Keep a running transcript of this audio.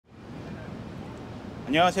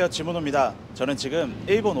안녕하세요, 지문호입니다. 저는 지금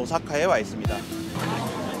일본 오사카에 와 있습니다. す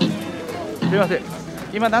みません、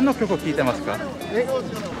今何の曲を聴いてますか？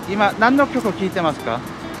今何の曲を聴いてますか？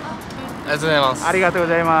ありがとうご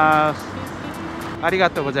ざいます。ありが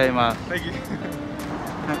とうございます。ありがとうござ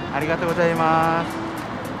います。ありがとうございます。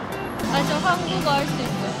 아, 저 한국어 할 수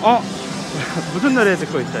있어요. 무슨 노래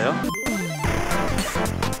듣고 있어요?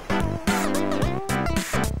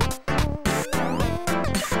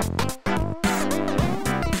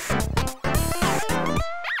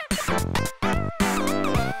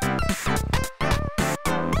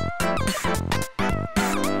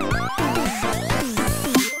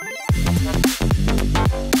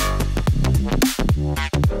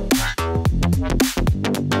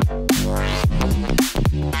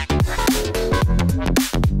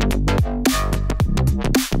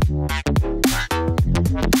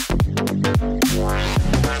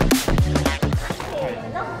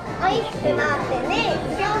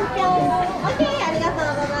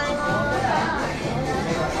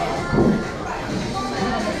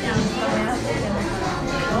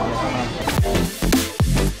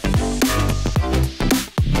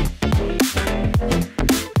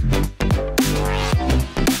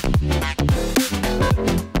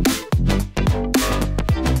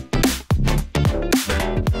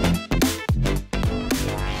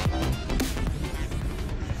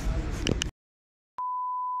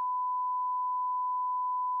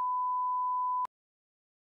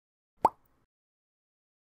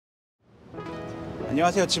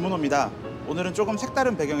 안녕하세요, 지문호입니다. 오늘은 조금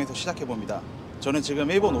색다른 배경에서 시작해봅니다. 저는 지금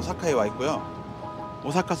일본 오사카에 와 있고요.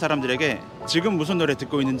 오사카 사람들에게 지금 무슨 노래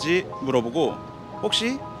듣고 있는지 물어보고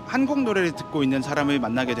혹시 한국 노래를 듣고 있는 사람을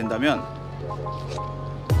만나게 된다면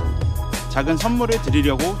작은 선물을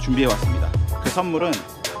드리려고 준비해 왔습니다. 그 선물은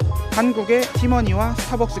한국의 티머니와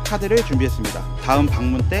스타벅스 카드를 준비했습니다. 다음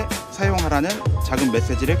방문 때 사용하라는 작은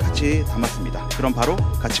메시지를 같이 담았습니다. 그럼 바로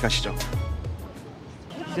같이 가시죠.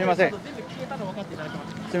 すみません。す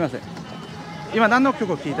みません。今何の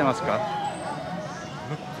曲を聴いてますか？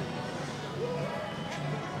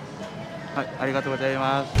はい、ありがとうござい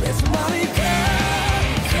ます。す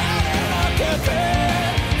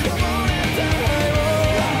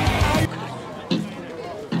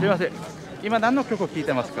みません。今何の曲を聴い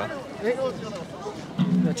てますか？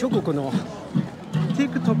中国の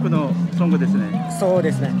TikTok のソングですね。そう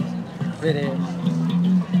ですね。それで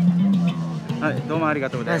はい、どうもありが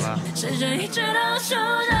とうございます。す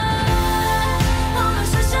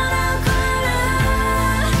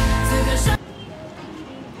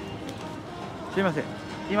みません。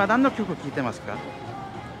今何の曲聴いてますか？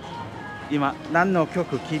今何の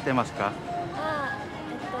曲聴いてますか？アンス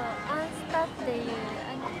タっていう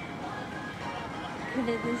これ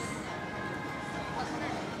です。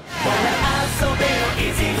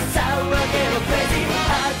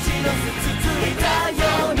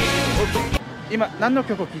今何の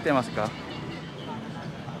曲を聴いてますか？フ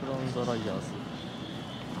ロントロイヤーズ。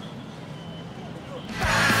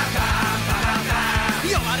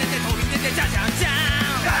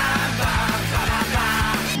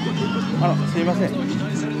すいません。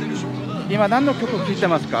今何の曲を聴いて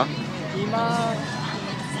ますか？今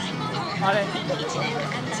あれ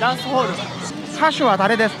ダンスホール。歌手は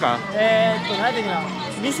誰ですか？何だっけな、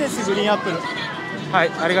ミセスグリーンアップル。は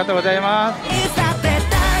い、ありがとうございます。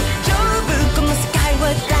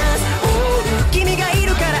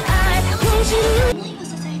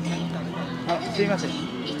すいません。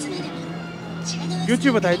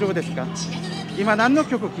YouTube 大丈夫ですか？今何の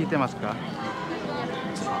曲聴いてますか？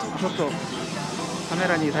ちょっとカメ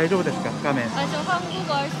ラに大丈夫ですか？画面。아, 저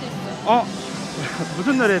한국어 할 수 있어요.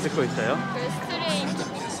 무슨 노래 듣고 있어요?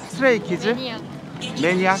 스트레이 키즈? 매니악.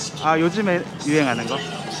 매니악? 아, 요즘에 유행하는 거?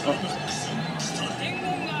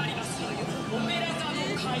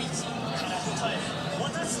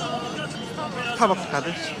 스타벅스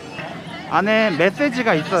카드? 안에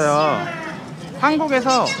메시지가 있어요.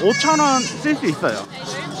 한국에서 5,000원 쓸 수 있어요.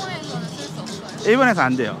 일본에서는 쓸 수 없어요. 일본에서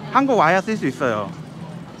안 돼요. 한국 와야 쓸 수 있어요.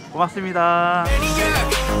 고맙습니다.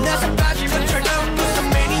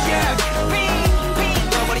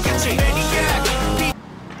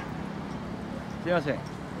 안녕하세요.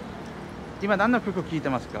 今何の曲を聴いて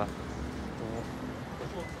ますか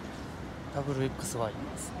？WXY で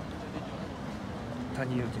す。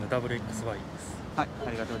谷ユーキの WXY です。はい、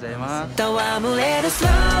ありがとうございます。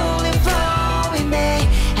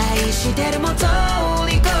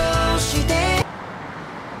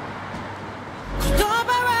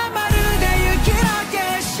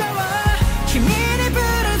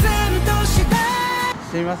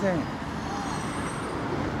すいません。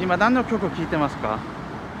今何の曲を聴いてますか？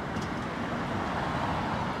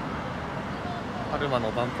春馬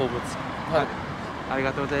の万宝物。はい、あり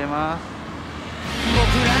がとうございます。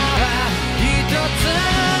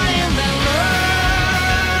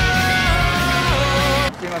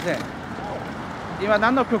すいません。今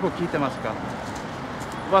何の曲聴いてますか？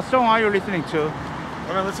 What song are you listening to?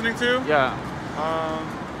 What am I listening to? Yeah.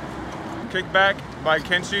 Kickback by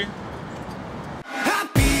Kenshi.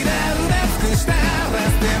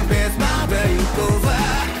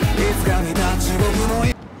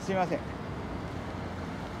 すいません。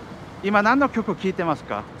今何の曲聴いてます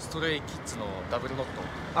か？ストレイキッズのダブルノット。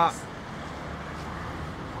あ、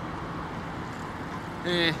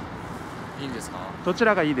いいんですか？どち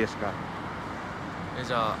らがいいですか？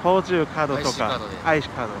じゃあ宝珠カードと IC カーかドで。IC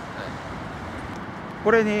カード。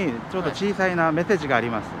これにちょっと小さいなメッセージがあり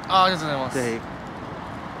ます。ありがとうございます。ぜひ。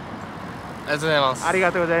ありがとうございます。あり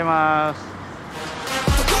がとうございます。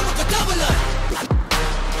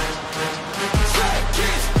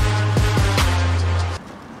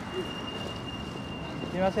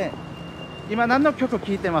すみません。今何の曲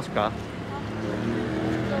聴いてますか？こ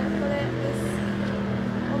れです。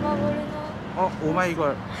お守りの。おマイゴ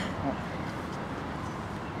ル。い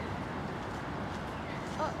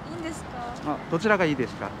いんですか？どちらがいいで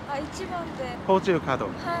すか？一番で。宝珠カード。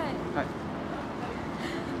はい。はい。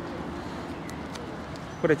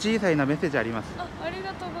これ小さいなメッセージあります。あり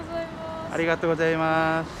がとうございます。ありがとうござい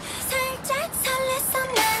ます。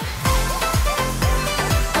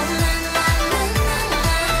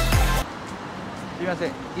すみませ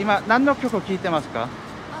ん。今何の曲を聴いてますか？こ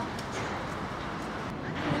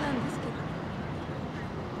れなんですけ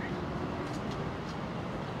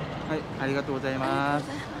ど。はい、ありがとうございます。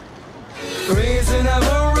リーズナ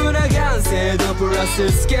ブルな完成度プラス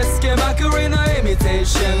スケスケまくりのイミテー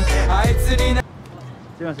ションあいつにな。す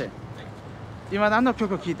みません。今何の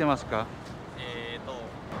曲を聴いてますか？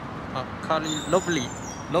ロブリ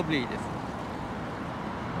ーです。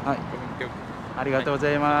はい、ありがとうご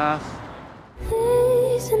ざいます。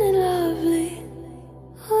Isn't it lovely?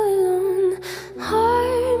 All alone,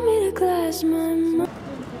 hard me to glass my mind.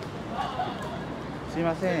 すみ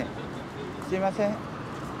ません。すみません。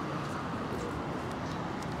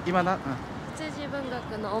今羊文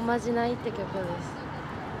学のおまじないって曲です。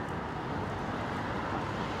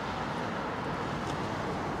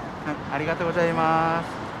はい、ありがとうございま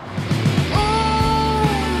す。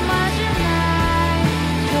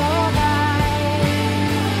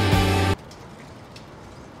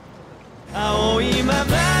青いまま枯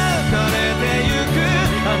れてゆく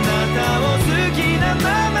あなたを好きなま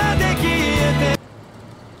まで消えて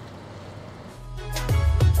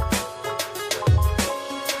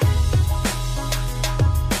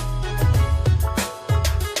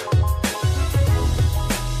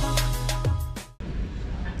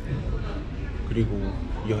그리고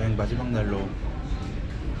여행 마지막 날로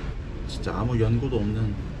진짜 아무 연고도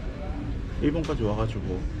없는 일본까지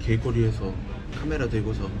와가지고 길거리에서 카메라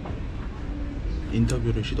들고서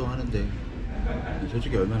인터뷰를 시도하는데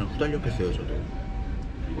솔직히 얼마나 후달렸겠어요. 저도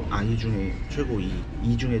아이 중에 최고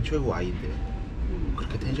이 중에 최고 아이인데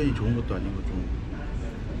그렇게 텐션이 좋은 것도 아니고 좀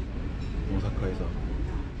오사카에서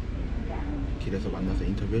길에서 만나서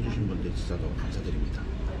인터뷰 해주신 분들 진짜 너무 감사드립니다.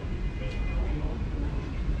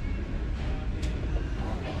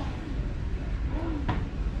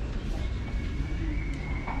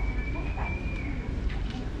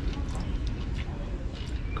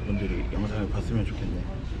 그분들이 영상을 봤으면 좋겠네.